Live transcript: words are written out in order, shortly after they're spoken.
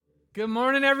Good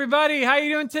morning, everybody. How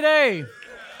you doing today?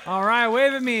 All right,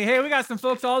 wave at me. Hey, we got some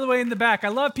folks all the way in the back. I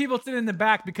love people sitting in the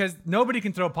back because nobody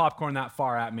can throw popcorn that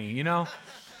far at me, you know?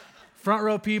 Front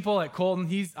row people at Colton,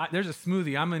 there's a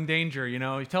smoothie. I'm in danger, you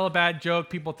know? You tell a bad joke,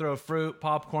 people throw fruit,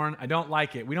 popcorn. I don't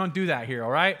like it. We don't do that here, all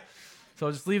right?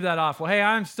 So just leave that off. Well, hey,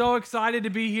 I'm so excited to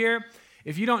be here.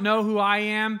 If you don't know who I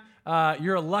am,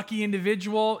 you're a lucky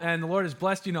individual, and the Lord has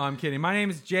blessed you. No, I'm kidding. My name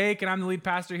is Jake, and I'm the lead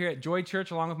pastor here at Joy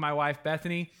Church, along with my wife,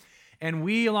 Bethany. And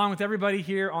we, along with everybody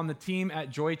here on the team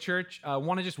at Joy Church,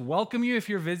 want to just welcome you if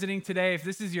you're visiting today. If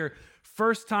this is your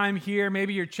first time here,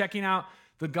 maybe you're checking out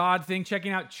the God thing,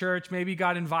 checking out church, maybe you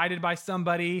got invited by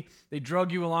somebody, they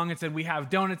drug you along and said, we have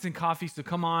donuts and coffee, so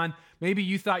come on. Maybe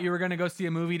you thought you were going to go see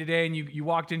a movie today and you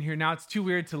walked in here, now it's too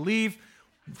weird to leave.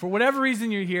 For whatever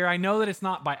reason you're here, I know that it's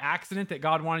not by accident that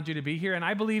God wanted you to be here, and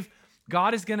I believe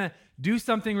God is going to do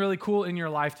something really cool in your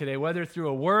life today, whether through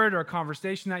a word or a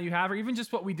conversation that you have, or even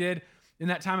just what we did in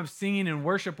that time of singing and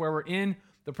worship where we're in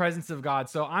the presence of God.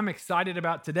 So I'm excited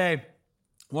about today.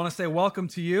 I want to say welcome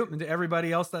to you and to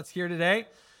everybody else that's here today.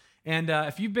 And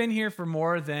if you've been here for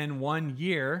more than 1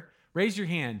 year, raise your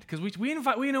hand, because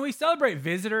we celebrate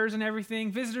visitors and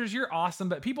everything. Visitors, you're awesome,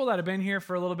 but people that have been here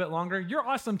for a little bit longer, you're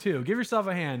awesome too. Give yourself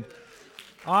a hand.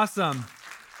 Awesome.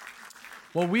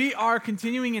 Well, we are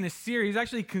continuing in a series,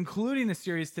 actually concluding the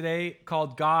series today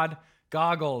called God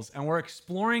Goggles, and we're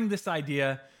exploring this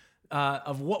idea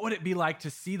of what would it be like to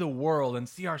see the world and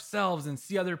see ourselves and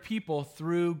see other people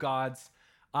through God's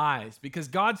eyes, because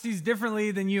God sees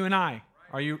differently than you and I.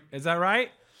 Is that right?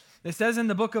 It says in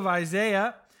the book of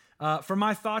Isaiah, for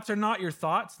my thoughts are not your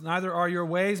thoughts, neither are your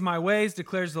ways my ways,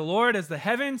 declares the Lord. As the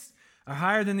heavens are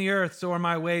higher than the earth, so are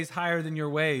my ways higher than your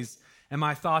ways, and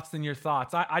my thoughts than your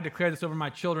thoughts. I declare this over my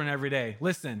children every day.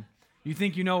 Listen, you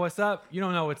think you know what's up? You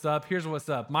don't know what's up. Here's what's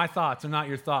up. My thoughts are not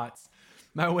your thoughts.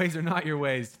 My ways are not your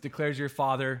ways, declares your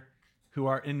Father who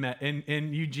are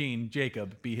in Eugene,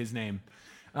 Jacob, be his name.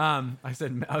 I was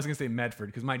going to say Medford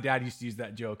because my dad used to use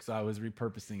that joke, so I was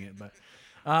repurposing it. But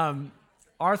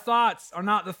our thoughts are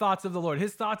not the thoughts of the Lord.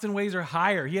 His thoughts and ways are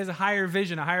higher. He has a higher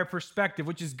vision, a higher perspective,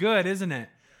 which is good, isn't it?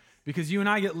 Because you and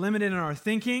I get limited in our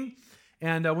thinking,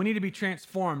 and we need to be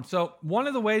transformed. So one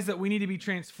of the ways that we need to be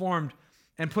transformed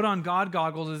and put on God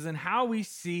goggles is in how we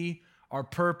see our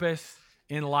purpose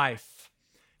in life.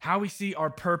 How we see our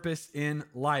purpose in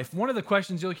life. One of the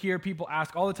questions you'll hear people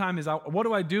ask all the time is, what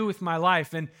do I do with my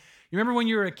life? And you remember when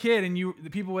you were a kid and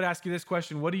the people would ask you this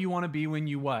question, what do you want to be when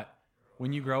you what?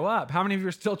 When you grow up? How many of you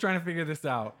are still trying to figure this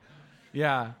out?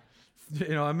 Yeah.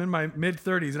 I'm in my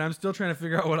mid-30s and I'm still trying to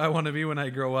figure out what I want to be when I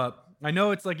grow up. I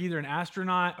know it's like either an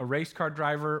astronaut, a race car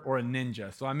driver, or a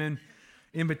ninja. So I'm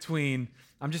in between.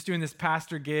 I'm just doing this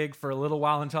pastor gig for a little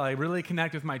while until I really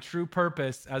connect with my true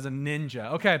purpose as a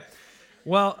ninja. Okay.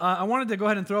 Well, I wanted to go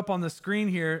ahead and throw up on the screen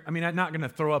here. I'm not going to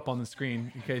throw up on the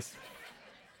screen in case.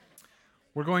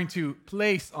 We're going to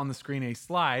place on the screen a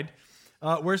slide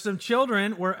where some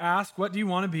children were asked, what do you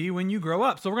want to be when you grow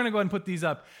up? So we're going to go ahead and put these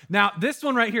up. Now, this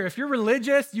one right here, if you're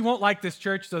religious, you won't like this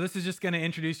church, so this is just going to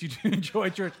introduce you to Joy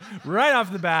Church right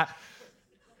off the bat.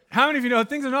 How many of you know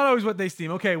things are not always what they seem?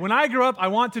 Okay, when I grow up, I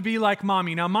want to be like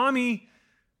mommy. Now, mommy,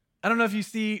 I don't know if you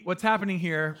see what's happening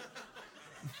here.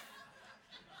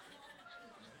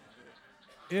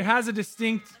 It has a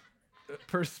distinct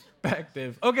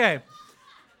perspective. Okay.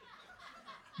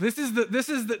 This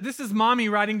is mommy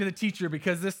writing to the teacher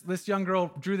because this young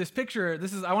girl drew this picture.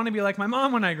 I want to be like my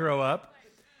mom when I grow up.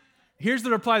 Here's the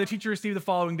reply the teacher received the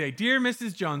following day. Dear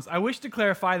Mrs. Jones, I wish to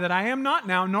clarify that I am not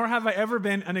now, nor have I ever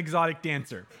been, an exotic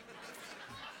dancer.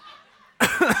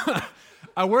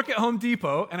 I work at Home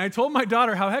Depot, and I told my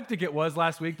daughter how hectic it was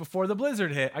last week before the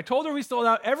blizzard hit. I told her we sold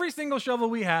out every single shovel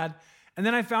we had, and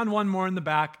then I found one more in the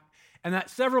back, and that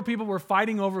several people were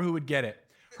fighting over who would get it.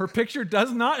 Her picture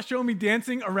does not show me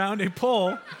dancing around a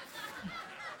pole.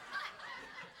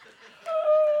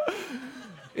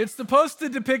 It's supposed to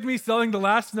depict me selling the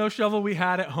last snow shovel we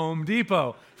had at Home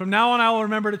Depot. From now on, I will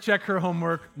remember to check her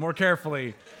homework more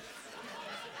carefully.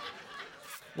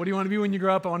 What do you want to be when you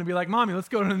grow up? I want to be like mommy. Let's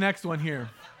go to the next one here.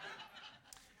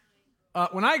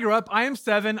 When I grow up, I am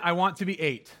 7. I want to be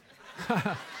 8.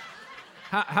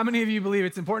 How many of you believe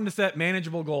it's important to set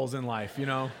manageable goals in life, you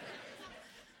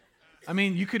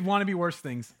could want to be worse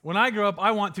things. When I grow up,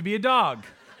 I want to be a dog.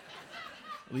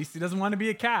 At least he doesn't want to be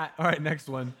a cat. All right, next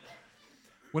one.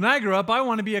 When I grow up, I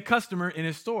want to be a customer in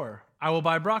a store. I will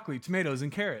buy broccoli, tomatoes,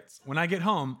 and carrots. When I get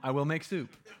home, I will make soup.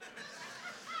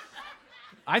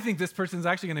 I think this person's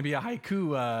actually going to be a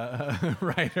haiku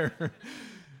writer.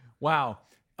 Wow.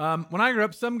 When I grow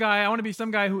up, I want to be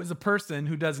some guy who is a person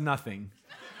who does nothing.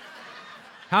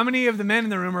 How many of the men in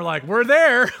the room are like, we're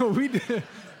there? We did.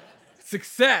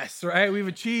 Success, right? We've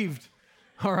achieved.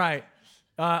 All right.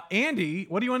 Andy,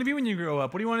 what do you want to be when you grow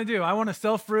up? What do you want to do? I want to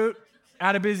sell fruit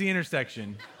at a busy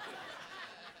intersection.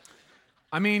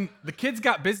 I mean, the kid's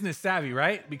got business savvy,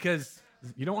 right? Because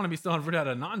you don't want to be selling fruit at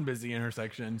a non-busy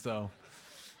intersection. So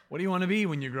what do you want to be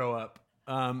when you grow up?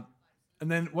 And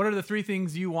then what are the 3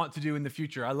 things you want to do in the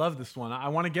future? I love this one. I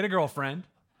want to get a girlfriend.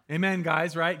 Amen,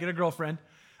 guys, right? Get a girlfriend.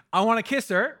 I want to kiss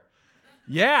her.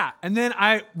 Yeah. And then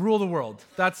I rule the world.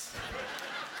 That's...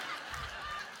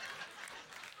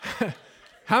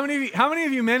 How many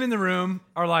of you men in the room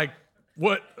are like,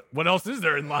 what else is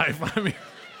there in life? I mean,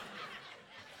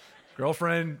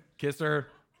 girlfriend, kiss her,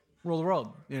 rule the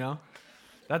world, you know?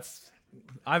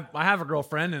 I have a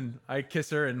girlfriend and I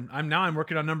kiss her and I'm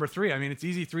working on number 3. I mean, it's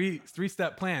easy,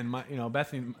 three-step plan.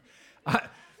 Bethany,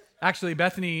 actually,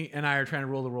 Bethany and I are trying to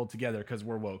rule the world together because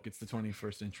we're woke. It's the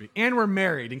 21st century. And we're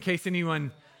married. In case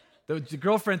anyone, the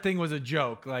girlfriend thing was a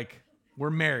joke. Like, we're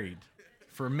married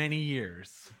for many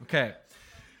years. Okay.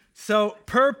 So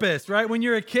purpose, right? When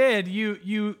you're a kid,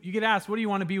 you get asked, what do you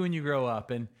want to be when you grow up?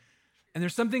 And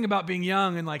there's something about being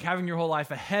young and like having your whole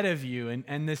life ahead of you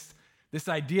and this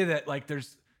idea that like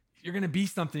you're going to be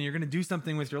something, you're going to do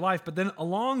something with your life. But then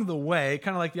along the way,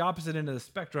 kind of like the opposite end of the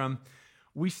spectrum,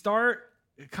 we start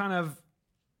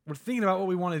we're thinking about what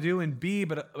we want to do and be,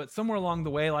 but somewhere along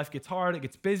the way, life gets hard, it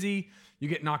gets busy, you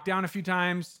get knocked down a few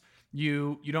times.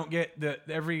 You don't get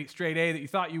every straight A that you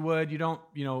thought you would. You don't,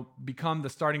 become the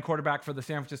starting quarterback for the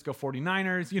San Francisco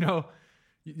 49ers.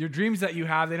 Your dreams that you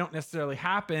have, they don't necessarily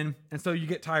happen. And so you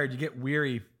get tired, you get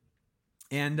weary.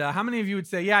 And how many of you would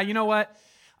say, yeah, you know what?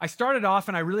 I started off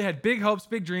and I really had big hopes,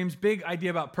 big dreams, big idea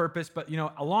about purpose. But,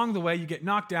 along the way, you get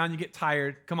knocked down, you get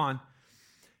tired. Come on.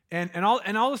 And all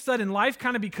of a sudden, life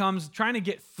kind of becomes trying to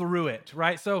get through it,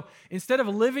 right? So instead of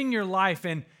living your life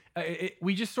and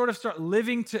we just sort of start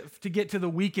living to get to the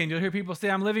weekend. You'll hear people say,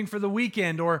 I'm living for the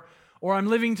weekend, or I'm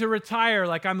living to retire.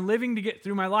 Like I'm living to get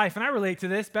through my life. And I relate to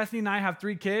this. Bethany and I have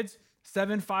 3 kids,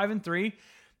 7, 5, and 3.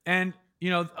 And,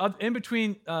 in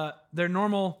between their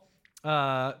normal,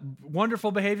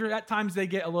 wonderful behavior, at times they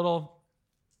get a little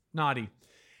naughty.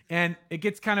 And it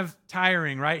gets kind of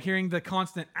tiring, right? Hearing the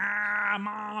constant,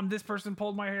 mom, this person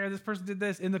pulled my hair, this person did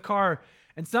this in the car.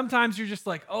 And sometimes you're just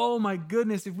like, oh my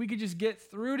goodness, if we could just get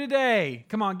through today.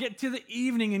 Come on, get to the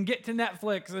evening and get to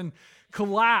Netflix and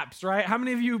collapse, right? How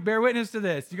many of you bear witness to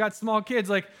this? You got small kids,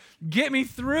 like, get me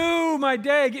through my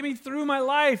day, get me through my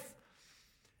life.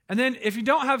 And then if you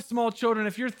don't have small children,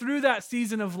 if you're through that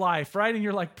season of life, right? And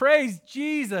you're like, praise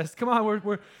Jesus, come on,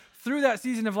 we're through that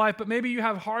season of life, but maybe you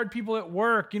have hard people at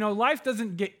work. Life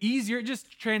doesn't get easier, it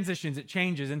just transitions, it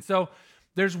changes. And so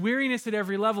there's weariness at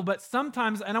every level, but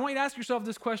sometimes, and I want you to ask yourself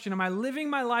this question, am I living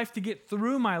my life to get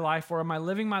through my life, or am I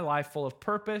living my life full of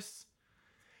purpose?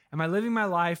 Am I living my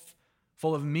life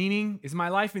full of meaning? Is my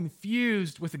life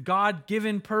infused with a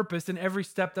God-given purpose in every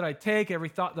step that I take, every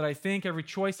thought that I think, every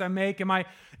choice I make? Am I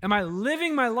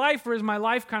living my life, or is my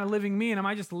life kind of living me, and am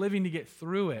I just living to get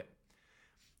through it?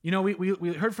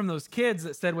 We heard from those kids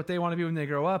that said what they want to be when they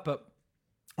grow up, but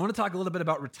I want to talk a little bit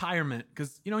about retirement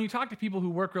because, when you talk to people who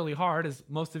work really hard, as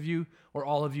most of you or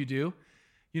all of you do,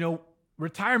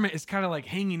 retirement is kind of like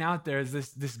hanging out there as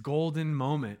this golden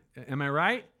moment. Am I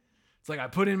right? It's like I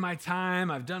put in my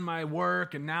time, I've done my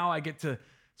work, and now I get to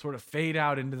sort of fade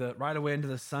out right away into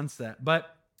the sunset.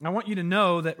 But I want you to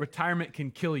know that retirement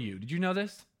can kill you. Did you know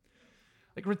this?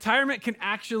 Like retirement can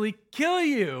actually kill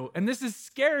you. And this is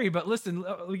scary, but listen,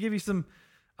 let me give you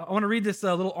I want to read this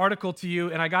little article to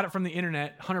you, and I got it from the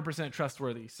internet, 100%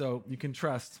 trustworthy, so you can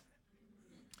trust.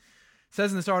 It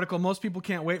says in this article, most people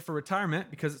can't wait for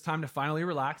retirement because it's time to finally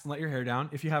relax and let your hair down,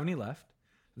 if you have any left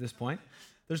at this point.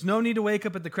 There's no need to wake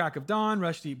up at the crack of dawn,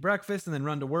 rush to eat breakfast, and then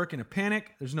run to work in a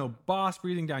panic. There's no boss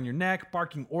breathing down your neck,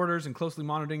 barking orders, and closely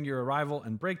monitoring your arrival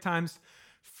and break times.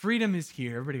 Freedom is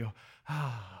here. Everybody go,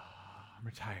 I'm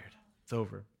retired. It's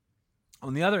over.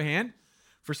 On the other hand,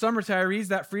 for some retirees,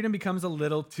 that freedom becomes a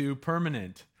little too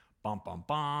permanent. Bum, bum,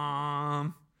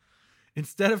 bum.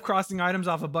 Instead of crossing items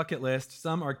off a bucket list,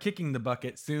 some are kicking the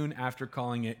bucket soon after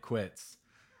calling it quits.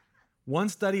 One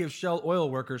study of Shell oil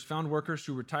workers found workers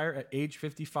who retire at age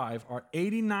 55 are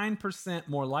 89%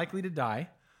 more likely to die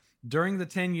during the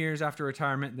 10 years after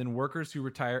retirement than workers who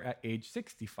retire at age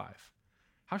 65.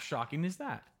 How shocking is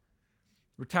that?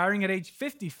 Retiring at age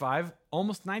 55,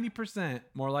 almost 90%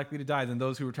 more likely to die than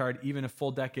those who retired even a full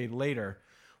decade later.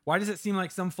 Why does it seem like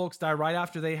some folks die right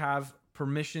after they have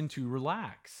permission to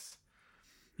relax?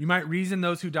 You might reason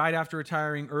those who died after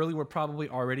retiring early were probably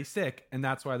already sick, and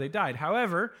that's why they died.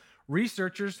 However,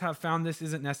 researchers have found this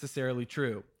isn't necessarily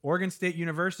true. Oregon State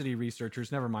University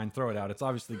researchers, never mind, throw it out. It's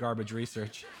obviously garbage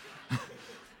research.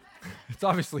 It's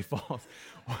obviously false.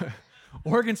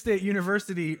 Oregon State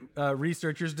University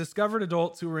researchers discovered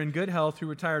adults who were in good health who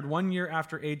retired 1 year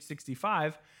after age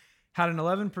 65 had an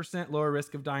 11% lower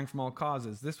risk of dying from all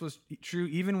causes. This was true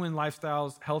even when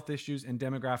lifestyles, health issues, and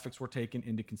demographics were taken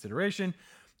into consideration.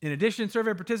 In addition,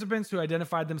 survey participants who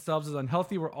identified themselves as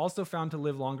unhealthy were also found to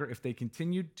live longer if they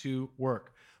continued to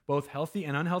work. Both healthy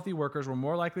and unhealthy workers were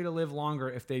more likely to live longer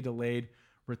if they delayed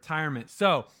retirement.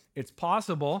 So it's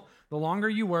possible the longer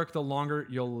you work, the longer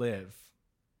you'll live.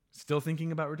 Still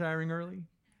thinking about retiring early?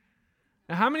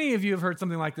 Now, how many of you have heard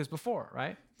something like this before,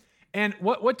 right? And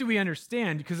what do we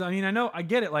understand? Because I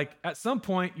get it. Like at some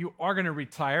point you are going to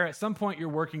retire. At some point you're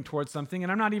working towards something.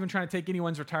 And I'm not even trying to take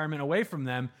anyone's retirement away from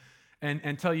them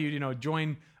and tell you,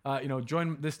 join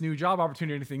this new job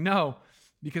opportunity or anything. No,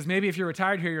 because maybe if you're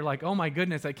retired here, you're like, oh my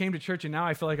goodness, I came to church and now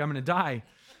I feel like I'm going to die.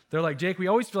 They're like, Jake, we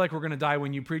always feel like we're going to die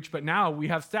when you preach, but now we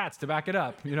have stats to back it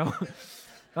up,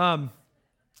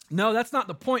 No, that's not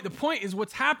the point. The point is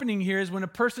what's happening here is when a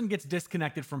person gets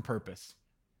disconnected from purpose.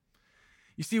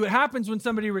 You see, what happens when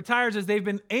somebody retires is they've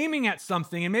been aiming at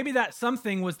something, and maybe that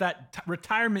something was that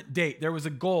retirement date. There was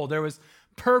a goal. There was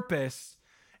purpose.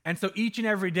 And so each and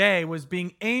every day was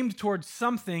being aimed towards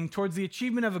something, towards the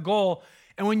achievement of a goal.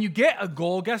 And when you get a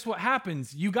goal, guess what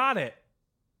happens? You got it.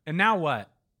 And now what?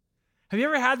 Have you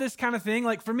ever had this kind of thing?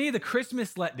 Like for me, the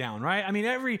Christmas letdown, right? I mean,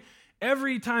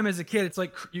 every time as a kid, it's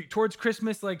like towards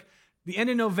Christmas, like the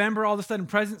end of November, all of a sudden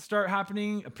presents start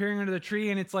appearing under the tree,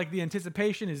 and it's like the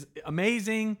anticipation is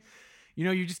amazing.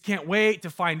 You just can't wait to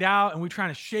find out, and we're trying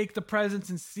to shake the presents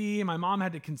and see, and my mom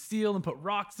had to conceal and put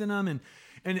rocks in them,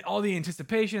 and all the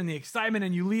anticipation and the excitement,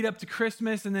 and you lead up to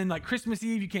Christmas, and then like Christmas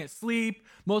Eve, you can't sleep,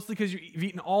 mostly because you've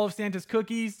eaten all of Santa's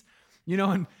cookies,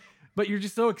 but you're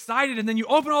just so excited, and then you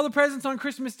open all the presents on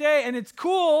Christmas Day, and it's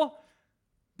cool,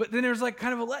 but then there's like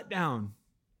kind of a letdown,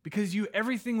 because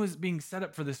everything was being set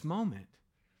up for this moment.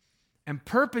 And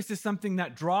purpose is something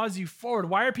that draws you forward.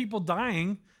 Why are people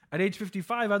dying at age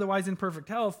 55, otherwise in perfect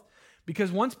health?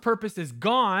 Because once purpose is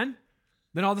gone,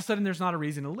 then all of a sudden there's not a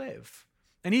reason to live.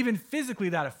 And even physically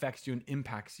that affects you and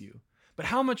impacts you. But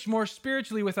how much more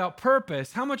spiritually without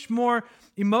purpose? How much more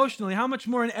emotionally? How much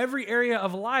more in every area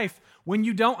of life when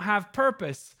you don't have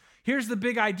purpose? Here's the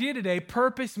big idea today.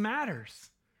 Purpose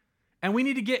matters. And we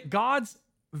need to get God's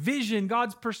vision,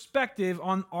 God's perspective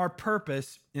on our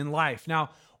purpose in life.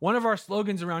 Now, one of our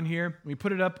slogans around here, we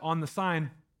put it up on the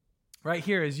sign right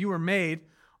here, is you were made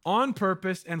on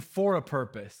purpose and for a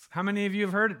purpose. How many of you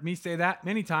have heard me say that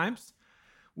many times?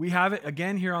 We have it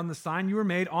again here on the sign. You were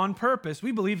made on purpose.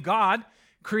 We believe God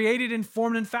created and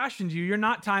formed and fashioned you. You're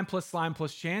not time plus slime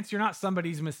plus chance. You're not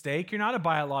somebody's mistake. You're not a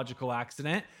biological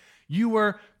accident. You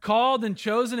were called and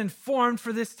chosen and formed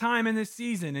for this time and this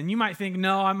season. And you might think,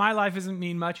 no, my life doesn't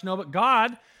mean much. No, but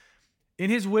God, in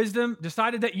his wisdom,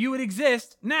 decided that you would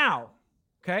exist now,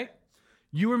 okay?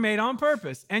 You were made on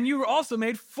purpose, and you were also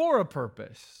made for a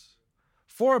purpose.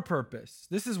 For a purpose.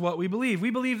 This is what we believe. We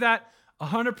believe that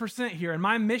 100% here. And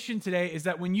my mission today is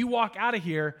that when you walk out of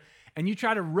here and you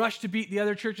try to rush to beat the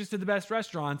other churches to the best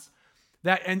restaurants,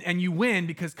 and you win,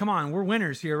 because come on, we're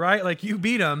winners here, right? Like you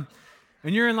beat them.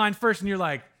 And you're in line first and you're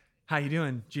like, how you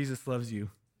doing? Jesus loves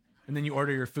you. And then you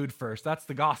order your food first. That's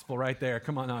the gospel right there.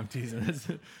 Come on, no, I'm teasing.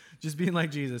 Just being like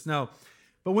Jesus. No.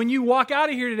 But when you walk out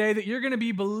of here today, that you're going to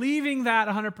be believing that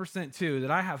 100% too,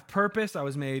 that I have purpose. I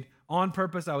was made on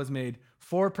purpose. I was made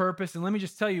for purpose. And let me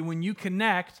just tell you, when you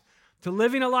connect to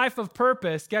living a life of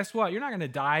purpose, guess what? You're not going to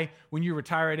die when you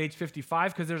retire at age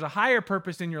 55, because there's a higher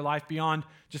purpose in your life beyond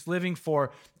just living for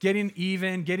getting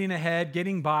even, getting ahead,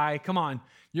 getting by. Come on.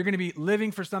 You're going to be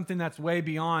living for something that's way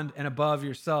beyond and above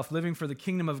yourself, living for the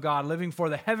kingdom of God, living for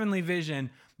the heavenly vision,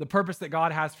 the purpose that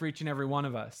God has for each and every one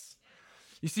of us.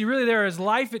 You see, really there is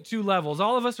life at two levels.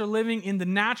 All of us are living in the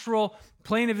natural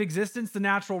plane of existence, the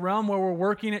natural realm, where we're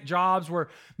working at jobs, we're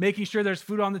making sure there's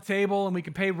food on the table and we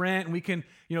can pay rent and we can,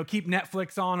 keep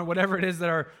Netflix on or whatever it is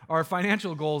that our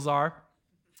financial goals are.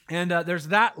 And there's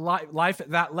that life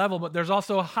at that level, but there's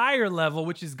also a higher level,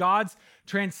 which is God's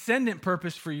transcendent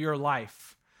purpose for your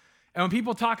life. And when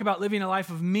people talk about living a life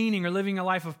of meaning or living a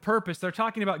life of purpose, they're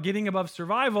talking about getting above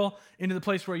survival into the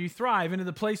place where you thrive, into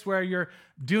the place where you're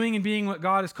doing and being what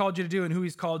God has called you to do and who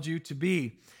he's called you to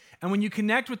be. And when you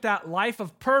connect with that life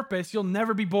of purpose, you'll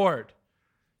never be bored.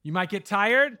 You might get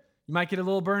tired. You might get a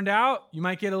little burned out. You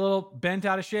might get a little bent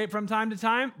out of shape from time to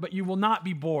time, but you will not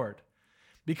be bored,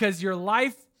 because your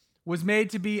life was made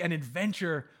to be an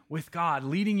adventure with God,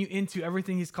 leading you into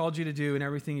everything he's called you to do and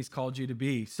everything he's called you to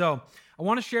be. So I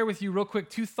want to share with you real quick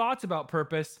 2 thoughts about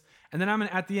purpose, and then I'm going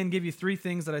to, at the end, give you 3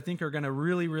 things that I think are going to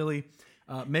really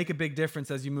make a big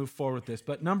difference as you move forward with this.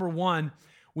 But number 1,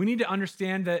 we need to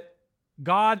understand that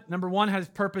God, number 1, has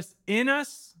purpose in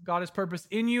us. God has purpose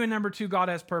in you. And number 2, God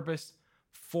has purpose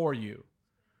for you.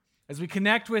 As we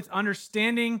connect with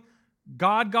understanding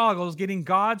God goggles, getting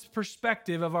God's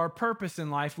perspective of our purpose in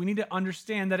life, we need to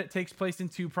understand that it takes place in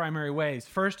 2 primary ways.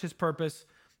 First, his purpose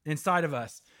inside of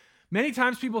us. Many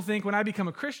times people think when I become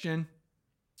a Christian,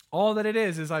 all that it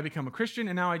is I become a Christian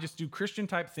and now I just do Christian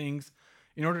type things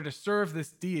in order to serve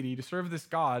this deity, to serve this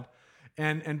God.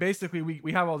 And basically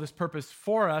we have all this purpose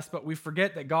for us, but we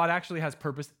forget that God actually has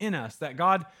purpose in us, that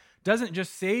God doesn't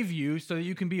just save you so that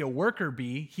you can be a worker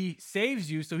bee. He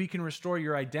saves you so he can restore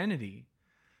your identity,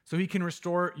 so he can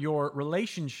restore your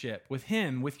relationship with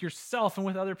him, with yourself, and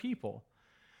with other people,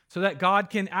 so that God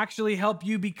can actually help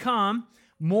you become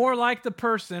more like the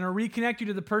person or reconnect you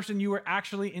to the person you were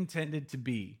actually intended to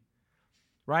be,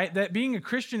 right? That being a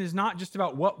Christian is not just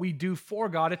about what we do for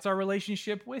God. It's our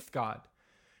relationship with God.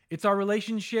 It's our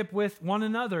relationship with one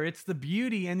another. It's the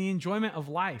beauty and the enjoyment of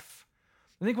life.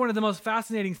 I think one of the most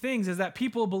fascinating things is that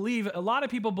a lot of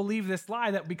people believe this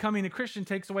lie that becoming a Christian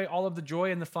takes away all of the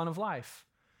joy and the fun of life,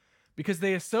 because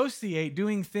they associate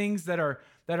doing things that are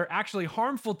actually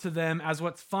harmful to them as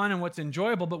what's fun and what's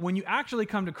enjoyable. But when you actually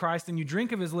come to Christ and you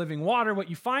drink of his living water, what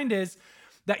you find is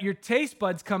that your taste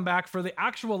buds come back for the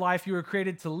actual life you were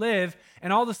created to live.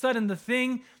 And all of a sudden, the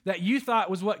thing that you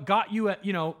thought was what got you,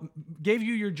 gave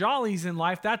you your jollies in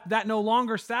life, that no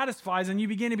longer satisfies, and you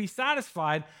begin to be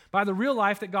satisfied by the real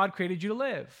life that God created you to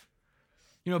live.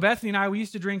 Bethany and I, we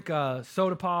used to drink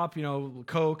soda pop,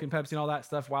 Coke and Pepsi and all that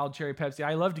stuff, wild cherry Pepsi.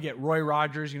 I love to get Roy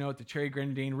Rogers, with the cherry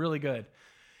grenadine, really good.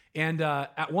 And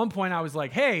at one point I was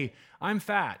like, hey, I'm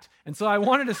fat. And so I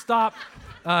wanted to stop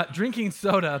drinking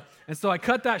soda. And so I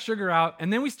cut that sugar out.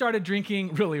 And then we started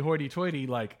drinking really hoity-toity,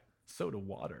 like soda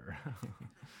water.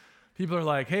 People are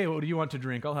like, hey, what do you want to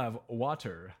drink? I'll have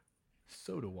water,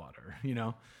 soda water,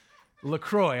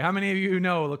 LaCroix. How many of you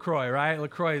know LaCroix, right?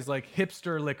 LaCroix is like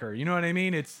hipster liquor. You know what I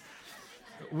mean?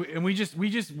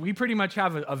 We pretty much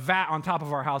have a vat on top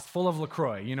of our house full of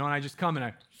LaCroix, and I just come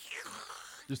and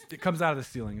it comes out of the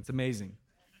ceiling. It's amazing.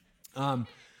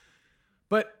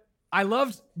 But I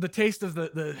loved the taste of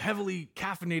the heavily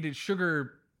caffeinated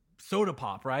sugar soda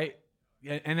pop, right?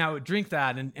 And I would drink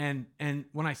that. And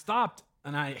when I stopped,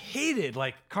 and I hated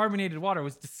carbonated water, it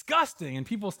was disgusting. And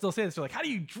people still say this. They're like, how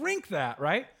do you drink that,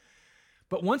 right?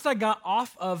 But once I got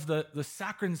off of the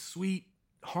saccharine sweet,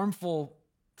 harmful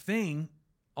thing,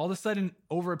 all of a sudden,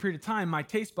 over a period of time, my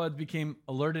taste buds became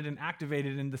alerted and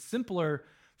activated, and the simpler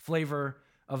flavor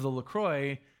of the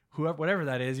LaCroix, whatever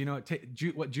that is,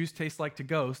 what juice tastes like to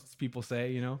ghosts, people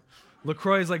say,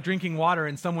 LaCroix is like drinking water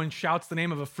and someone shouts the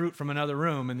name of a fruit from another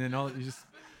room, and then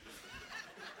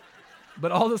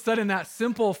But all of a sudden, that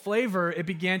simple flavor, it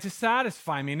began to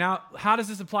satisfy me. Now, how does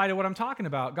this apply to what I'm talking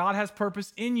about? God has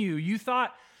purpose in you. You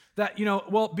thought that,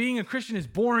 being a Christian is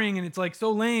boring and it's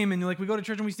so lame, and we go to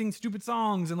church and we sing stupid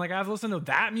songs, and I have to listen to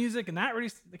that music and that really.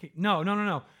 Okay,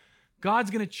 no.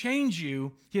 God's going to change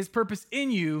you. He has purpose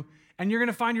in you, and you're going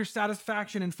to find your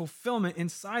satisfaction and fulfillment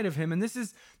inside of him. And this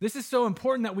is so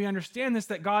important that we understand this,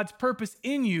 that God's purpose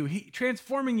in you, he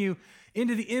transforming you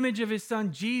into the image of his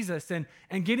son, Jesus, and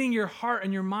getting your heart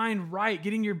and your mind right,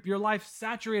 getting your life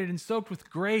saturated and soaked with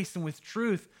grace and with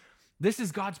truth. This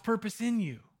is God's purpose in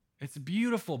you. It's a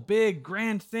beautiful, big,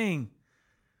 grand thing.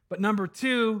 But number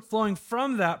 2, flowing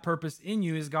from that purpose in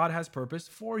you, is God has purpose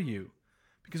for you.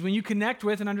 Because when you connect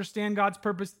with and understand God's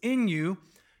purpose in you,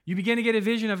 you begin to get a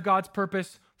vision of God's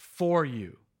purpose for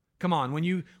you. Come on, when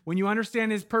you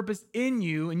understand his purpose in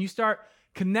you and you start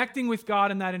connecting with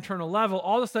God in that internal level,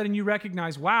 all of a sudden you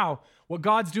recognize, wow, what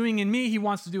God's doing in me, he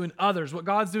wants to do in others. What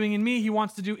God's doing in me, he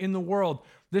wants to do in the world.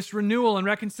 This renewal and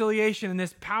reconciliation and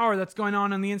this power that's going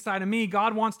on the inside of me,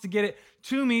 God wants to get it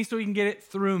to me so he can get it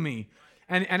through me.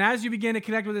 And as you begin to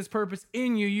connect with his purpose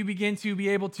in you, you begin to be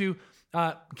able to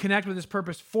connect with his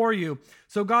purpose for you.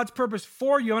 So God's purpose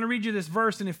for you, I want to read you this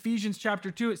verse in Ephesians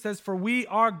chapter 2. It says, for we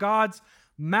are God's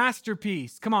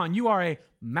masterpiece. Come on, you are a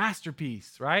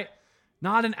masterpiece, right?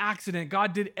 Not an accident.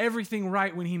 God did everything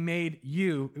right when he made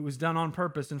you. It was done on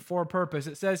purpose and for a purpose.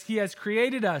 It says he has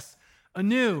created us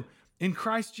anew in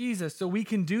Christ Jesus so we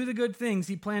can do the good things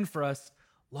he planned for us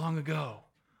long ago.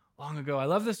 Long ago. I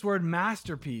love this word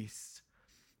masterpiece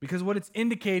because what it's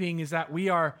indicating is that we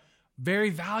are very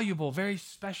valuable, very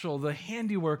special, the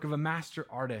handiwork of a master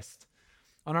artist.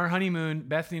 On our honeymoon,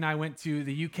 Bethany and I went to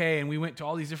the UK, and we went to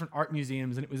all these different art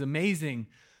museums, and it was amazing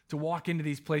to walk into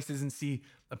these places and see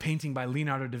a painting by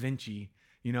Leonardo da Vinci,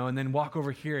 and then walk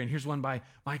over here, and here's one by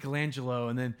Michelangelo,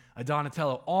 and then a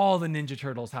Donatello. All the Ninja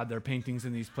Turtles had their paintings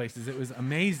in these places. It was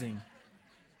amazing.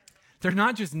 They're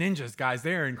not just ninjas, guys.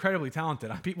 They are incredibly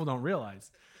talented. People don't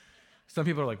realize. Some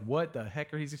people are like, what the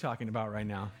heck are he talking about right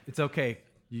now? It's okay.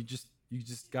 You just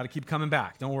got to keep coming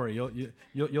back. Don't worry.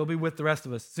 You'll be with the rest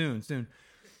of us soon.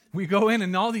 We go in,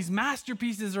 and all these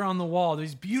masterpieces are on the wall,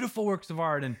 these beautiful works of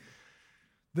art, and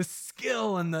the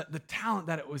skill and the talent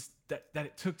that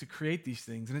it took to create these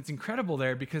things. And it's incredible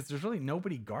there because there's really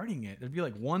nobody guarding it. There'd be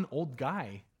like one old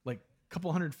guy, like a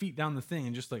couple hundred feet down the thing,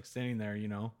 and just like standing there,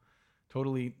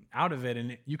 totally out of it.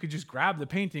 And you could just grab the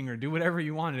painting or do whatever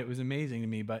you wanted. It was amazing to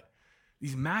me. But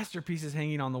these masterpieces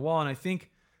hanging on the wall, and I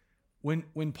think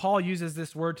when Paul uses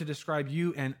this word to describe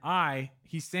you and I,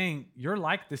 he's saying you're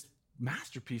like this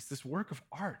masterpiece, this work of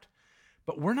art.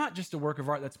 But we're not just a work of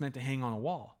art that's meant to hang on a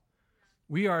wall.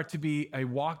 We are to be a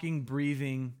walking,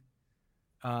 breathing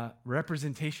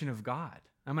representation of God.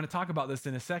 I'm going to talk about this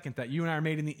in a second, that you and I are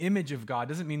made in the image of God.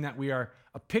 Doesn't mean that we are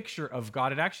a picture of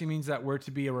God. It actually means that we're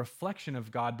to be a reflection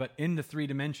of God, but in the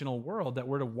three-dimensional world, that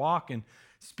we're to walk and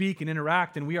speak and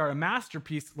interact, and we are a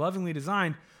masterpiece, lovingly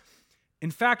designed.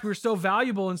 In fact, we're so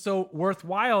valuable and so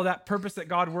worthwhile, that purpose that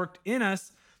God worked in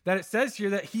us, that it says here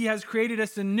that he has created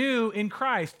us anew in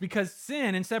Christ, because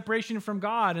sin and separation from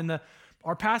God and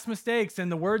our past mistakes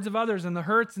and the words of others and the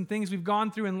hurts and things we've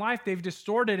gone through in life, they've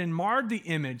distorted and marred the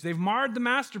image. They've marred the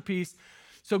masterpiece.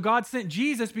 So God sent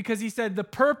Jesus because he said, the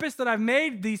purpose that I've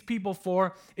made these people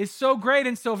for is so great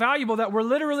and so valuable that we're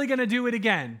literally going to do it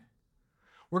again.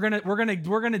 We're going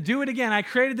to do it again. I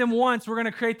created them once. We're going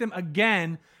to create them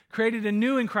again, created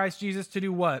anew in Christ Jesus to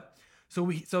do what?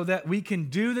 So that we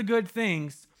can do the good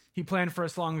things he planned for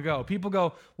us long ago. People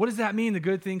go, what does that mean, the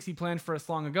good things he planned for us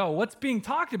long ago? What's being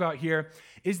talked about here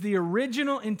is the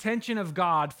original intention of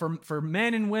God for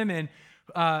men and women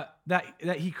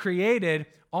that he created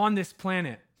on this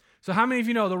planet. So how many of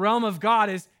you know the realm of God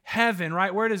is heaven,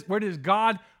 right? Where does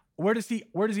he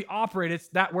operate? It's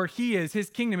that where he is, his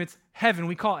kingdom, it's heaven.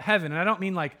 We call it heaven. And I don't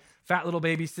mean like fat little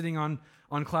babies sitting on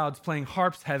clouds playing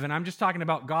harps heaven. I'm just talking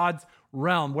about God's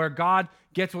realm, where God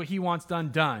gets what he wants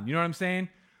done. You know what I'm saying?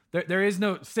 There is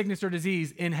no sickness or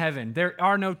disease in heaven. There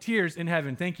are no tears in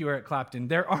heaven. Thank you, Eric Clapton.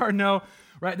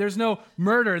 There's no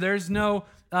murder. There's no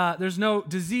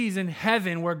disease in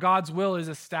heaven where God's will is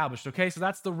established. Okay, so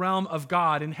that's the realm of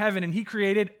God in heaven. And he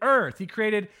created earth. He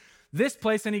created this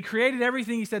place, and he created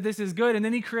everything. He said, this is good. And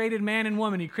then he created man and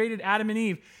woman. He created Adam and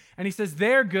Eve. And he says,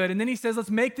 they're good. And then he says,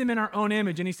 let's make them in our own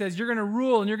image. And he says, you're going to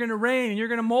rule and you're going to reign and you're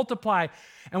going to multiply.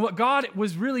 And what God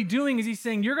was really doing is he's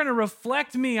saying, you're going to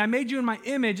reflect me. I made you in my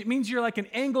image. It means you're like an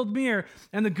angled mirror.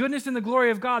 And the goodness and the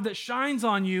glory of God that shines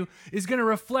on you is going to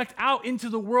reflect out into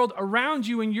the world around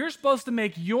you. And you're supposed to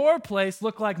make your place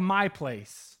look like my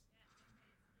place.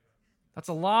 That's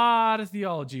a lot of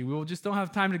theology. We just don't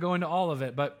have time to go into all of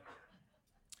it. But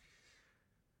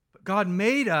God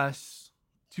made us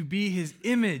to be his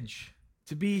image,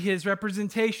 to be his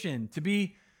representation, to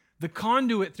be the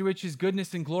conduit through which his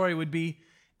goodness and glory would be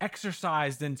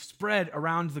exercised and spread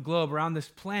around the globe, around this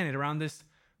planet, around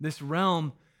this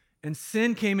realm. And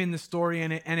sin came in the story,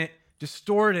 and it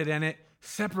distorted, and it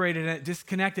separated, and it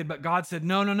disconnected. But God said,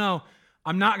 no.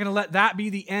 I'm not going to let that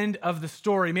be the end of the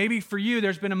story. Maybe for you,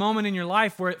 there's been a moment in your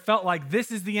life where it felt like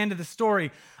this is the end of the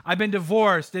story. I've been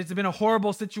divorced. It's been a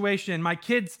horrible situation. My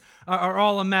kids are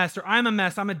all a mess, or I'm a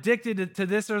mess. I'm addicted to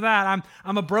this or that.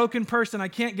 I'm a broken person. I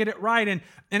can't get it right. And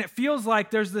it feels like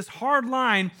there's this hard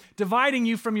line dividing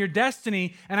you from your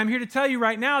destiny. And I'm here to tell you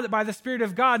right now that by the Spirit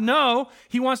of God, no,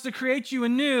 he wants to create you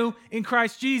anew in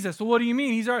Christ Jesus. Well, what do you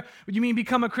mean? What do you mean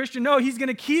become a Christian? No, he's going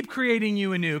to keep creating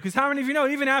you anew. Because how many of you know,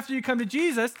 even after you come to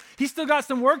Jesus, he's still got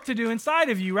some work to do inside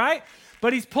of you, right?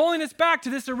 But he's pulling us back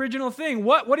to this original thing.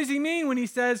 What does he mean when he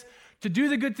says to do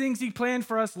the good things he planned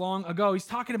for us long ago? He's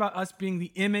talking about us being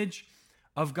the image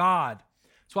of God.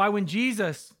 That's why when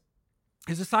his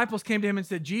disciples came to him and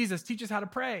said, Jesus, teach us how to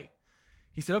pray.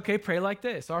 He said, okay, pray like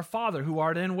this. Our Father, who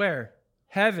art in where?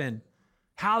 Heaven.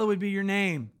 Hallowed be your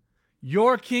name.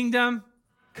 Your kingdom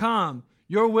come.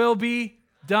 Your will be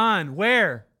done.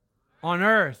 Where? On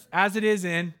earth, as it is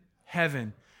in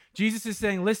heaven. Jesus is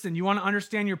saying, listen, you want to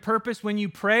understand your purpose when you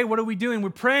pray? What are we doing? We're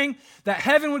praying that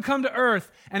heaven would come to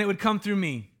earth and it would come through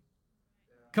me.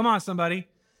 Come on, somebody.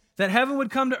 That heaven would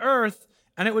come to earth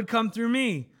and it would come through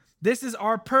me. This is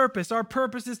our purpose. Our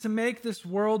purpose is to make this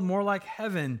world more like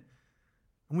heaven.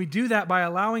 And we do that by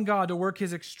allowing God to work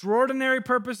his extraordinary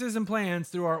purposes and plans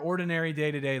through our ordinary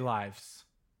day-to-day lives.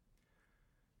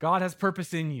 God has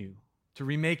purpose in you to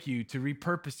remake you, to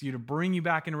repurpose you, to bring you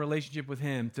back in a relationship with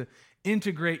him, to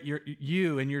integrate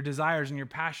you and your desires and your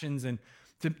passions, and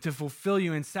to fulfill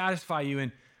you and satisfy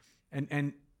you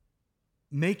and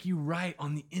make you right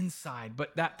on the inside.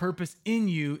 But that purpose in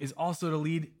you is also to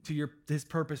lead to his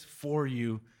purpose for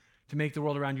you, to make the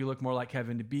world around you look more like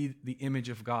heaven, to be the image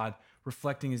of God,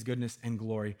 reflecting his goodness and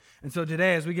glory. And so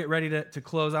today, as we get ready to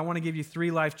close, I want to give you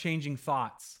 3 life-changing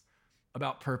thoughts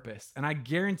about purpose. And I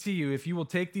guarantee you, if you will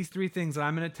take these 3 things that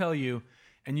I'm going to tell you,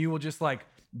 and you will just like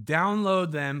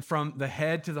download them from the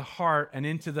head to the heart and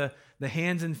into the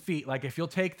hands and feet, like if you'll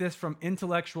take this from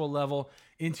intellectual level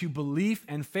into belief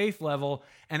and faith level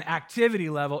and activity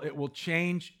level, it will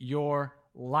change your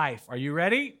life. Are you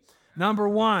ready? Number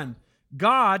 1,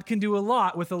 God can do a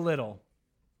lot with a little.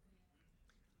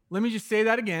 Let me just say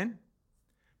that again,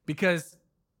 because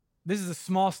this is a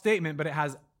small statement, but it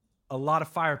has a lot of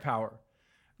firepower.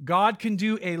 God can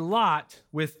do a lot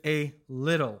with a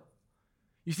little.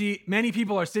 You see, many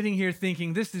people are sitting here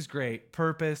thinking, this is great.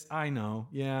 Purpose, I know.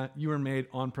 Yeah, you were made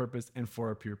on purpose and for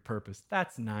a pure purpose.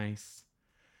 That's nice.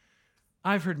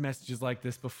 I've heard messages like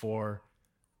this before,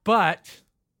 but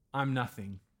I'm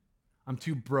nothing. I'm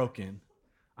too broken.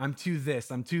 I'm too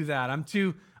this. I'm too that. I'm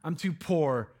too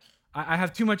poor. I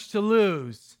have too much to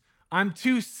lose. I'm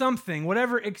too something,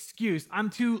 whatever excuse. I'm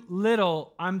too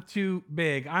little. I'm too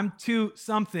big. I'm too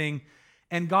something.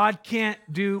 And God can't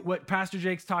do what Pastor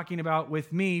Jake's talking about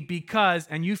with me because,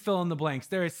 and you fill in the blanks,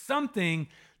 there is something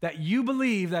that you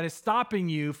believe that is stopping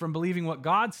you from believing what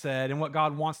God said and what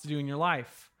God wants to do in your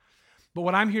life. But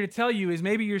what I'm here to tell you is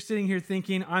maybe you're sitting here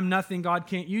thinking, I'm nothing, God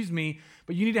can't use me,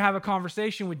 but you need to have a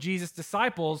conversation with Jesus'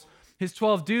 disciples, his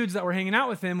 12 dudes that were hanging out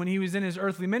with him when he was in his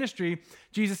earthly ministry.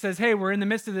 Jesus says, hey, we're in the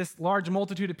midst of this large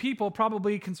multitude of people,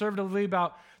 probably conservatively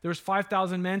there was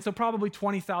 5,000 men, so probably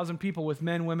 20,000 people with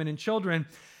men, women, and children.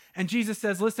 And Jesus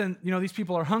says, listen, these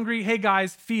people are hungry. Hey,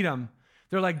 guys, feed them.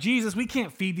 They're like, Jesus, we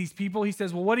can't feed these people. He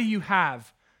says, well, what do you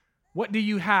have? What do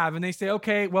you have? And they say,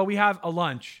 okay, well, we have a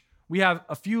lunch. We have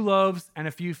a few loaves and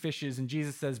a few fishes. And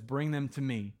Jesus says, bring them to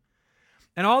me.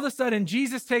 And all of a sudden,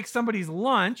 Jesus takes somebody's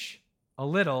lunch, a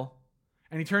little,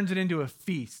 and he turns it into a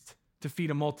feast to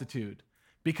feed a multitude,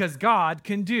 because God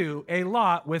can do a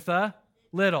lot with a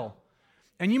little.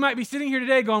 And you might be sitting here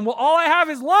today going, well, all I have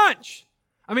is lunch.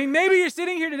 I mean, maybe you're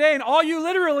sitting here today and all you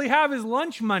literally have is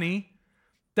lunch money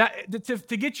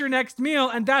to get your next meal,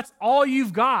 and that's all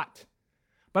you've got.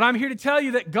 But I'm here to tell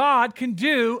you that God can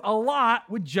do a lot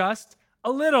with just a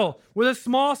little, with a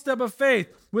small step of faith,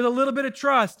 with a little bit of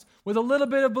trust, with a little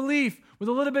bit of belief, with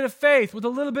a little bit of faith, with a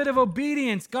little bit of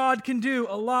obedience. God can do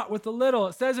a lot with a little.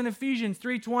 It says in Ephesians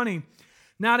 3:20,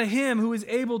 now to him who is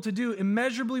able to do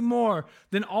immeasurably more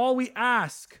than all we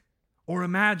ask or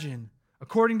imagine,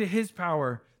 according to his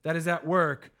power that is at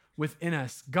work within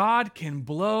us. God can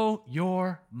blow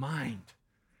your mind.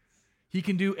 He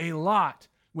can do a lot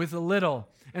with a little.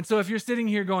 And so if you're sitting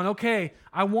here going, okay,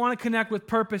 I want to connect with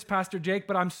purpose, Pastor Jake,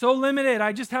 but I'm so limited.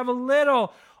 I just have a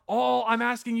little. All I'm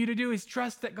asking you to do is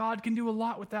trust that God can do a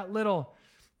lot with that little.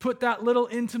 Put that little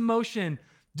into motion.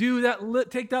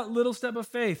 Take that little step of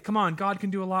faith. Come on, God can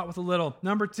do a lot with a little.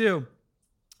 Number 2,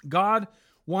 God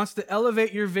wants to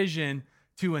elevate your vision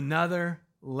to another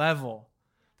level.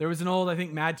 There was an old, I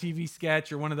think, Mad TV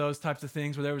sketch or one of those types of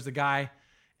things where there was a guy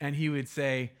and he would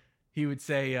say,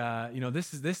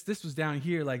 this was down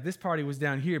here, like this party was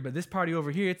down here, but this party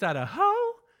over here, it's at a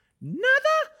whole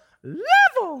nother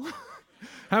level.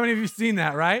 How many of you seen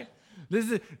that, right?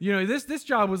 This is, this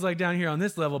job was like down here on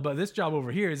this level, but this job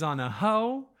over here is on a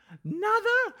whole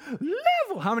nother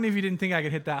level. How many of you didn't think I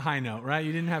could hit that high note, right?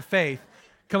 You didn't have faith.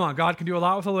 Come on, God can do a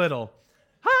lot with a little.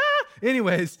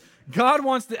 Anyways, God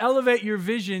wants to elevate your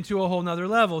vision to a whole nother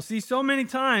level. See, so many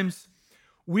times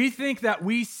we think that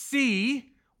we see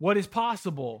what is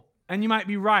possible, and you might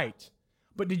be right.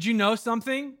 But did you know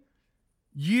something?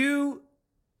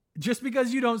 Just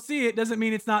because you don't see it doesn't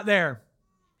mean it's not there.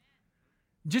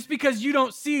 Just because you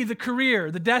don't see the career,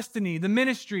 the destiny, the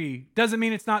ministry, doesn't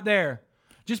mean it's not there.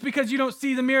 Just because you don't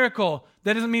see the miracle,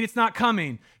 that doesn't mean it's not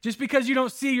coming. Just because you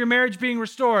don't see your marriage being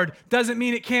restored, doesn't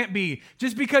mean it can't be.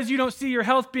 Just because you don't see your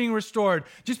health being restored,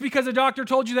 just because a doctor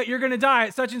told you that you're going to die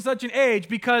at such and such an age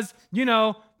because,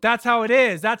 that's how it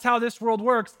is, that's how this world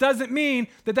works, doesn't mean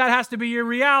that has to be your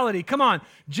reality. Come on.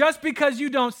 Just because you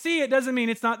don't see it doesn't mean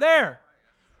it's not there.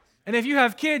 And if you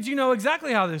have kids, you know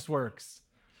exactly how this works.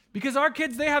 Because our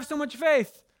kids, they have so much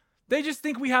faith. They just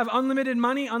think we have unlimited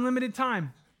money, unlimited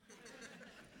time.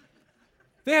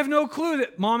 They have no clue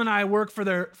that mom and I work for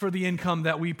the income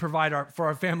that we provide for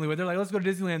our family with. They're like, let's go to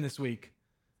Disneyland this week.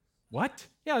 What?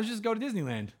 Yeah, let's just go to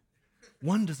Disneyland.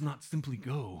 one does not simply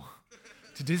go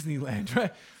to Disneyland,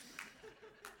 right?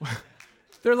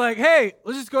 They're like, hey,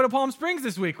 let's just go to Palm Springs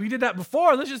this week. We did that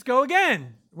before. Let's just go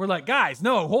again. We're like, guys,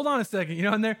 no, hold on a second.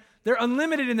 And they're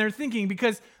unlimited in their thinking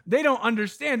because they don't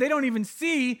understand. They don't even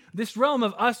see this realm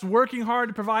of us working hard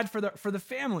to provide for the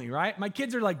family, right? My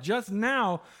kids are like just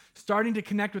now starting to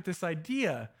connect with this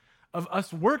idea of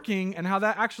us working and how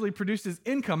that actually produces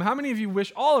income. How many of you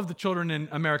wish all of the children in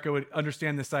America would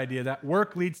understand this idea that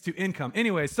work leads to income?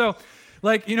 Anyway, so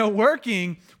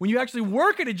working, when you actually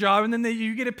work at a job and then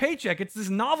you get a paycheck, it's this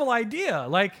novel idea.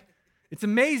 It's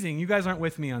amazing. You guys aren't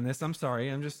with me on this. I'm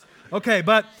sorry. Okay,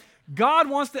 but God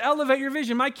wants to elevate your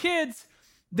vision. My kids,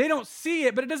 they don't see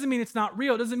it, but it doesn't mean it's not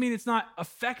real. It doesn't mean it's not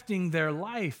affecting their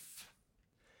life.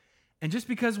 And just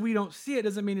because we don't see it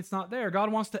doesn't mean it's not there.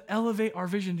 God wants to elevate our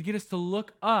vision to get us to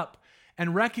look up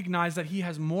and recognize that he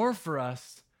has more for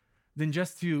us than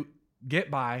just to get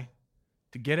by,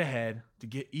 to get ahead, to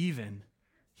get even.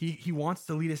 He wants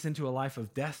to lead us into a life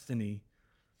of destiny,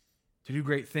 to do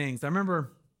great things. I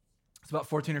remember I was about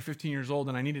 14 or 15 years old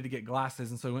and I needed to get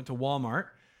glasses. And so I went to Walmart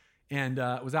and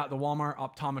was at the Walmart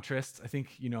optometrist. I think,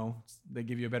 they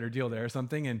give you a better deal there or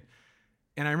something. And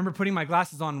I remember putting my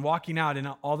glasses on, walking out, and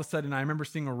all of a sudden I remember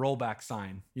seeing a rollback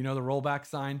sign. The rollback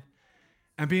sign?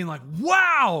 And being like,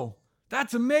 wow,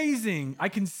 that's amazing. I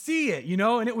can see it,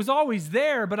 and it was always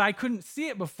there, but I couldn't see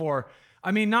it before. I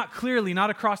mean, not clearly,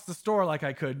 not across the store like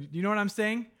I could. You know what I'm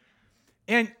saying?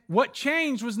 And what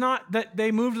changed was not that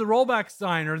they moved the rollback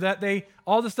sign or that they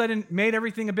all of a sudden made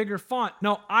everything a bigger font.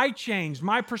 No, I changed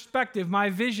my perspective, my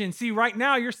vision. See, right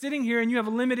now you're sitting here and you have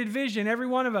a limited vision, every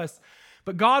one of us.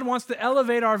 But God wants to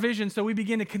elevate our vision so we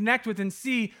begin to connect with and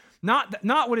see not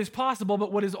what is possible,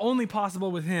 but what is only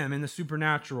possible with him in the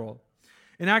supernatural.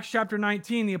 In Acts chapter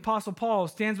 19, the Apostle Paul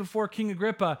stands before King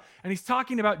Agrippa, and he's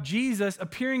talking about Jesus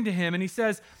appearing to him, and he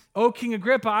says, "O King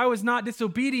Agrippa, I was not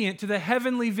disobedient to the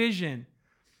heavenly vision."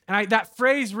 And that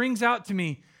phrase rings out to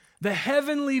me, the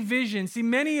heavenly vision. See,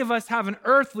 many of us have an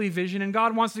earthly vision, and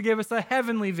God wants to give us a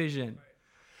heavenly vision.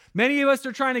 Many of us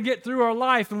are trying to get through our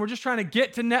life, and we're just trying to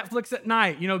get to Netflix at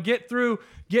night, get through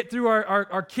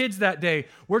our kids that day.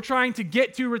 We're trying to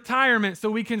get to retirement so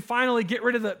we can finally get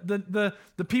rid of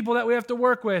the people that we have to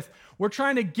work with. We're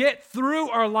trying to get through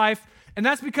our life, and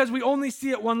that's because we only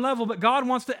see at one level, but God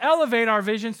wants to elevate our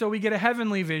vision so we get a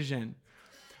heavenly vision.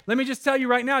 Let me just tell you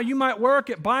right now, you might work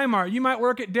at Bi-Mart, you might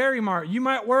work at Dairy Mart, you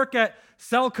might work at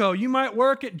Selco, you might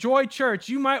work at Joy Church,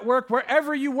 you might work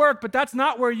wherever you work, but that's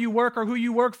not where you work or who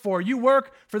you work for. You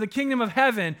work for the kingdom of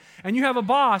heaven, and you have a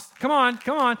boss. Come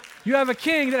on. You have a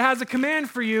king that has a command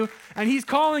for you, and he's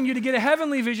calling you to get a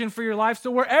heavenly vision for your life. So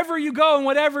wherever you go and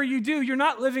whatever you do, you're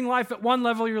not living life at one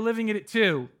level, you're living it at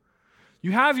two.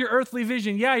 You have your earthly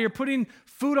vision. Yeah, you're putting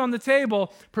food on the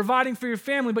table, providing for your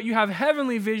family, but you have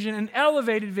heavenly vision, an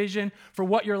elevated vision for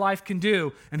what your life can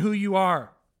do and who you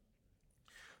are.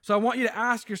 So I want you to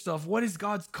ask yourself, what is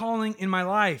God's calling in my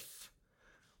life?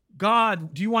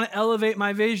 God, do you want to elevate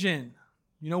my vision?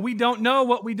 We don't know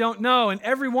what we don't know, and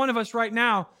every one of us right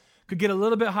now could get a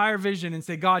little bit higher vision and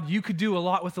say, God, you could do a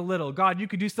lot with a little. God, you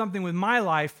could do something with my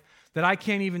life that I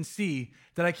can't even see,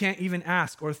 that I can't even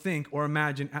ask or think or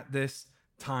imagine at this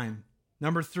time.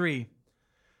 Number 3,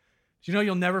 do you know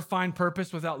you'll never find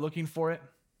purpose without looking for it?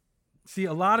 See,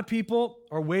 a lot of people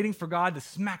are waiting for God to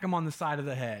smack them on the side of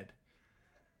the head.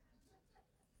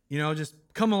 Just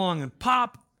come along and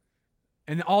pop.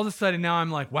 And all of a sudden now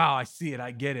I'm like, wow, I see it.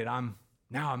 I get it. I'm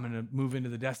going to move into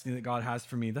the destiny that God has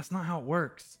for me. That's not how it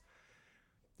works.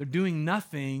 They're doing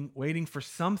nothing, waiting for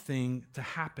something to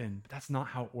happen. But that's not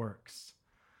how it works.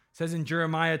 It says in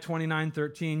Jeremiah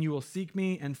 29:13, you will seek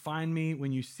me and find me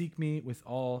when you seek me with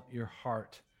all your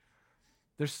heart.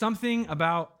 There's something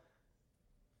about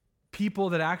people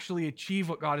that actually achieve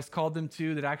what God has called them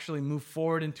to, that actually move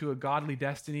forward into a godly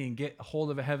destiny and get a hold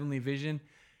of a heavenly vision,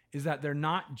 is that they're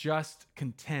not just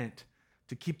content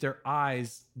to keep their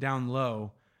eyes down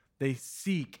low. They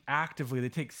seek actively. They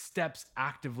take steps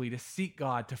actively to seek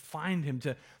God, to find him,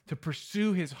 to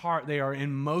pursue his heart. They are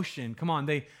in motion. Come on,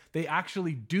 they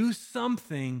actually do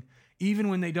something even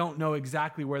when they don't know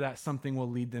exactly where that something will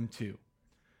lead them to.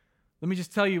 Let me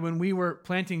just tell you, when we were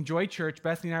planting Joy Church,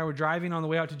 Bethany and I were driving on the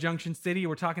way out to Junction City.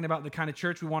 We're talking about the kind of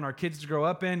church we want our kids to grow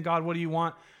up in. God, what do you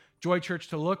want Joy Church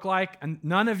to look like? And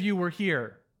none of you were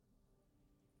here.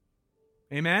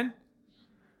 Amen?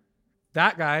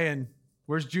 That guy and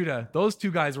where's Judah? Those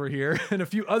 2 guys were here, and a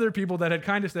few other people that had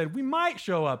kind of said, we might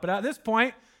show up. But at this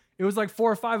point, it was like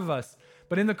 4 or 5 of us.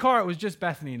 But in the car, it was just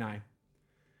Bethany and I.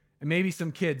 And maybe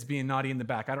some kids being naughty in the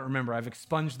back. I don't remember. I've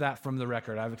expunged that from the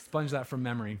record. I've expunged that from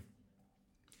memory.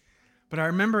 But I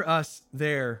remember us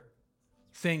there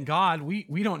saying, God,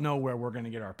 we don't know where we're going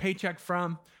to get our paycheck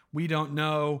from. We don't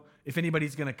know if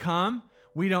anybody's going to come.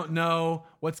 We don't know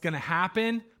what's going to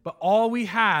happen. But all we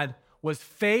had was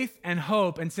faith and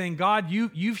hope and saying, God,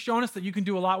 you've shown us that you can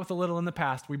do a lot with a little in the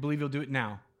past. We believe you'll do it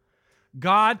now.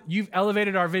 God, you've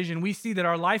elevated our vision. We see that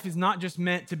our life is not just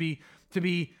meant to be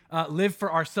live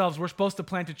for ourselves. We're supposed to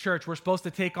plant a church. We're supposed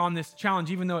to take on this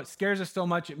challenge, even though it scares us so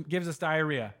much, it gives us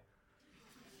diarrhea.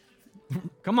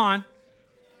 Come on.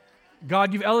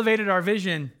 God, you've elevated our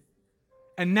vision.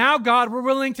 And now, God, we're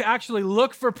willing to actually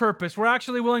look for purpose. We're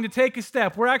actually willing to take a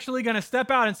step. We're actually going to step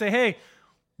out and say, hey,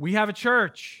 we have a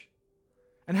church.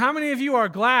 And how many of you are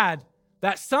glad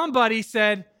that somebody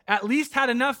said, at least had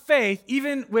enough faith,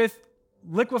 even with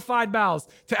liquefied bowels,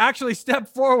 to actually step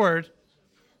forward?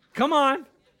 Come on.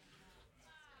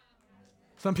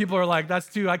 Some people are like,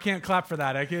 I can't clap for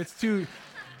that. It's too.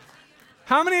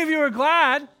 How many of you are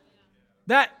glad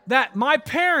that my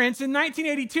parents in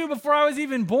 1982, before I was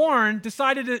even born,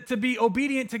 decided to be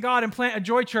obedient to God and plant a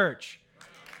Joy Church?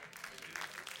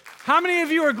 How many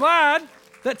of you are glad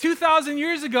that 2,000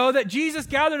 years ago that Jesus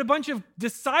gathered a bunch of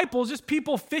disciples, just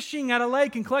people fishing at a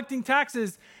lake and collecting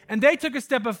taxes, and they took a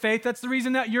step of faith? That's the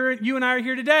reason that you and I are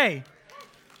here today.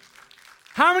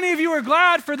 How many of you are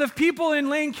glad for the people in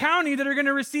Lane County that are going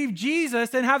to receive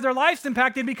Jesus and have their lives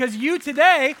impacted because you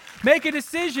today make a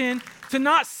decision to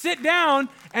not sit down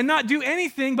and not do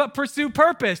anything but pursue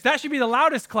purpose? That should be the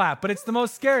loudest clap, but it's the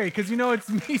most scary because you know it's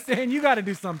me saying you got to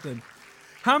do something.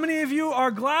 How many of you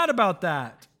are glad about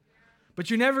that? But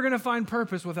you're never going to find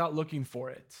purpose without looking for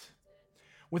it,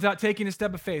 without taking a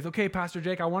step of faith. Okay, Pastor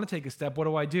Jake, I want to take a step. What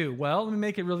do I do? Well, let me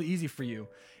make it really easy for you.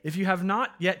 If you have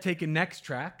not yet taken Next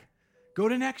Track, go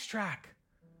to Next Track.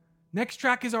 Next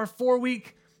Track is our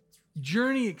 4-week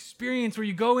journey experience where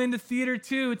you go into theater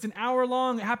 2. It's an hour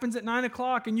long. It happens at 9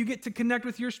 o'clock, and you get to connect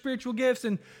with your spiritual gifts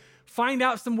and find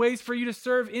out some ways for you to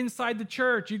serve inside the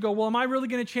church. You go, well, am I really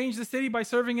going to change the city by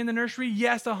serving in the nursery?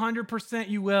 Yes, 100%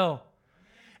 you will.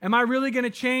 Am I really going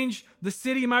to change the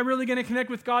city? Am I really going to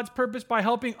connect with God's purpose by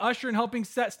helping usher and helping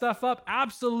set stuff up?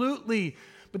 Absolutely.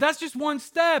 But that's just one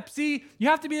step. See, you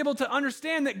have to be able to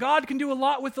understand that God can do a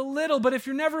lot with a little, but if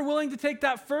you're never willing to take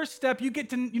that first step, you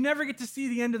never get to see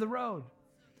the end of the road.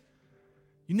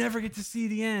 You never get to see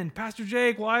the end. Pastor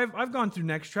Jake, well, I've gone through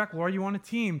Next Track. Well, are you on a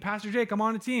team? Pastor Jake, I'm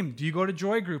on a team. Do you go to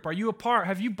Joy Group? Are you a part?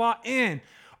 Have you bought in?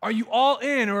 Are you all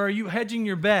in, or are you hedging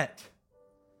your bet?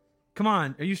 Come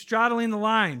on. Are you straddling the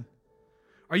line?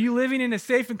 Are you living in a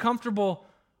safe and comfortable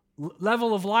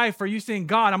level of life? Are you saying,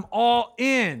 God, I'm all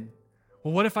in?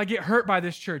 Well, what if I get hurt by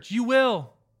this church? You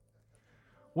will.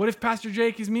 What if Pastor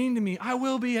Jake is mean to me? I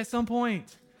will be at some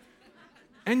point.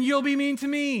 And you'll be mean to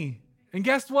me. And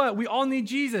guess what? We all need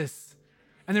Jesus.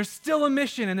 And there's still a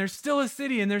mission, and there's still a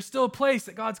city, and there's still a place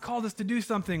that God's called us to do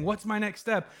something. What's my next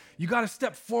step? You got to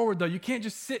step forward, though. You can't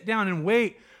just sit down and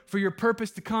wait for your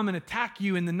purpose to come and attack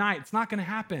you in the night. It's not going to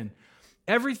happen.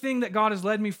 Everything that God has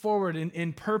led me forward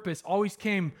in purpose always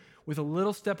came with a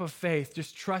little step of faith,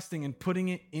 just trusting and putting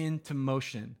it into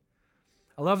motion.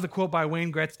 I love the quote by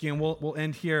Wayne Gretzky, and we'll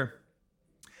end here.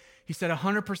 He said,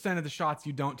 100% of the shots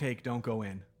you don't take don't go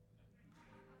in.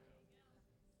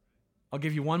 I'll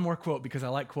give you one more quote because I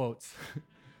like quotes.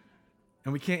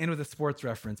 And we can't end with a sports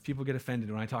reference. People get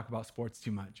offended when I talk about sports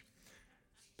too much.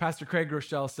 Pastor Craig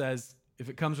Rochelle says, if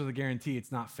it comes with a guarantee,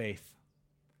 it's not faith.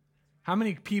 How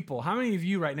many of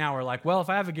you right now are like, well, if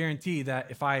I have a guarantee that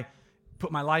if I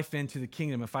put my life into the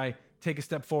kingdom, if I take a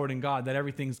step forward in God, that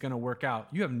everything's going to work out?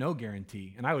 You have no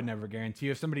guarantee, and I would never guarantee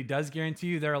you. If somebody does guarantee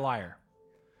you, they're a liar.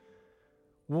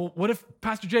 Well,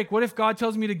 Pastor Jake, what if God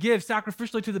tells me to give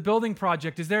sacrificially to the building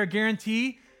project? Is there a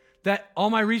guarantee that all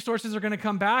my resources are going to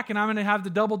come back and I'm going to have the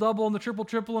double-double and the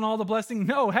triple-triple and all the blessing?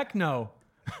 No, heck no.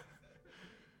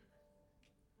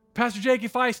 Pastor Jake,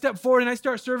 if I step forward and I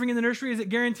start serving in the nursery, is it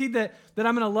guaranteed that I'm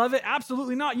going to love it?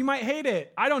 Absolutely not. You might hate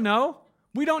it. I don't know.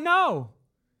 We don't know.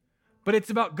 But it's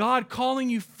about God calling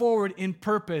you forward in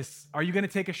purpose. Are you going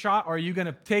to take a shot, or are you going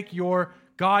to take your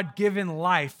God-given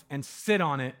life and sit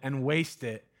on it and waste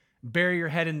it, bury your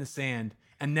head in the sand,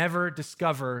 and never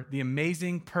discover the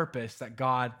amazing purpose that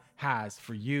God has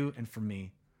for you and for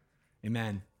me?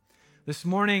 Amen. This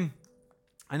morning,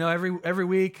 I know every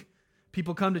week,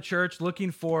 people come to church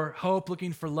looking for hope,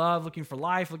 looking for love, looking for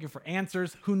life, looking for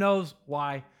answers. Who knows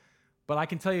why? But I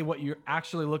can tell you what you're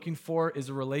actually looking for is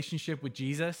a relationship with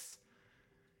Jesus.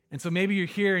 And so maybe you're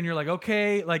here and you're like,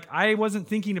 okay, like I wasn't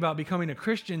thinking about becoming a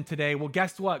Christian today. Well,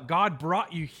 guess what? God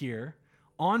brought you here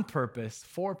on purpose,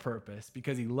 for purpose,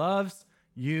 because he loves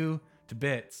you to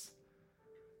bits.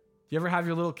 Do you ever have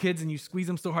your little kids and you squeeze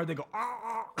them so hard they go,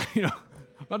 ah,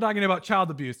 I'm not talking about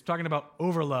child abuse. I'm talking about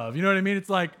overlove. You know what I mean? It's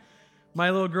like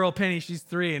my little girl, Penny, she's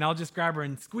 3, and I'll just grab her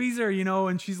and squeeze her,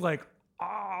 and she's like,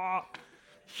 ah,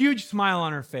 huge smile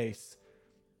on her face.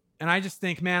 And I just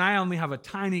think, man, I only have a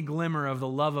tiny glimmer of the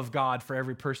love of God for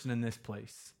every person in this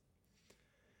place.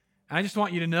 And I just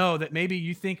want you to know that maybe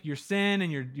you think your sin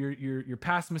and your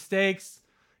past mistakes,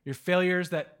 your failures,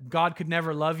 that God could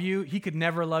never love you. He could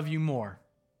never love you more.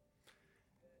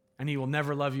 And he will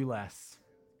never love you less.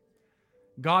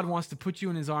 God wants to put you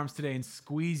in his arms today and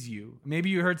squeeze you. Maybe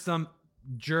you heard some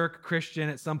jerk Christian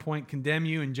at some point condemn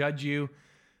you and judge you,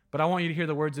 but I want you to hear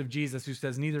the words of Jesus who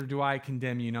says, neither do I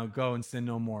condemn you, go and sin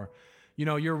no more.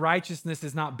 Your righteousness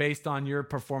is not based on your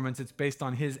performance. It's based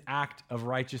on his act of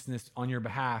righteousness on your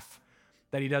behalf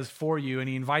that he does for you, and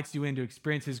he invites you in to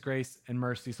experience his grace and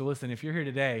mercy. So listen, if you're here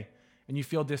today and you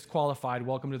feel disqualified,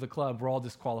 welcome to the club. We're all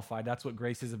disqualified. That's what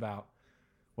grace is about.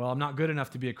 Well, I'm not good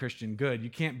enough to be a Christian. Good. You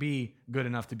can't be good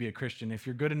enough to be a Christian. If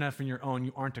you're good enough in your own,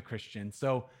 you aren't a Christian.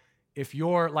 So if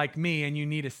you're like me and you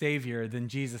need a Savior, then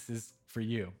Jesus is for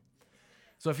you.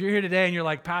 So if you're here today and you're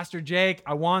like, Pastor Jake,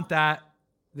 I want that,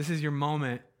 this is your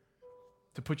moment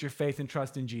to put your faith and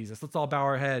trust in Jesus. Let's all bow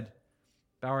our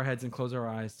heads and close our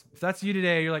eyes. If that's you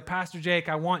today, you're like, Pastor Jake,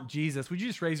 I want Jesus. Would you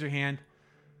just raise your hand?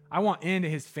 I want into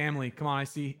his family. Come on, I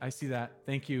see that.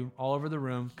 Thank you. All over the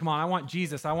room. Come on, I want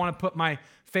Jesus. I want to put my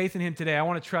faith in him today. I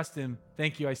want to trust him.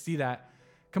 Thank you. I see that.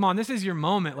 Come on, this is your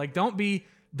moment. Like, don't be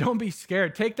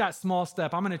scared. Take that small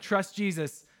step. I'm going to trust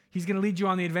Jesus. He's going to lead you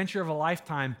on the adventure of a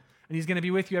lifetime, and he's going to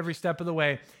be with you every step of the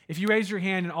way. If you raise your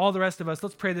hand, and all the rest of us,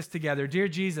 let's pray this together. Dear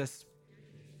Jesus,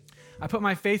 I put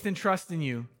my faith and trust in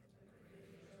you.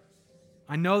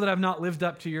 I know that I've not lived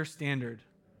up to your standard,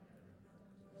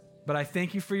 but I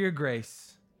thank you for your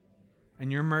grace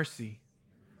and your mercy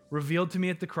revealed to me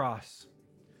at the cross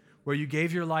where you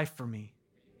gave your life for me.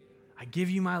 I give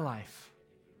you my life,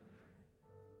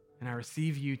 and I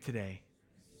receive you today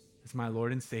as my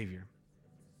Lord and Savior.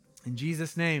 In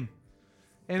Jesus' name,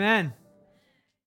 amen.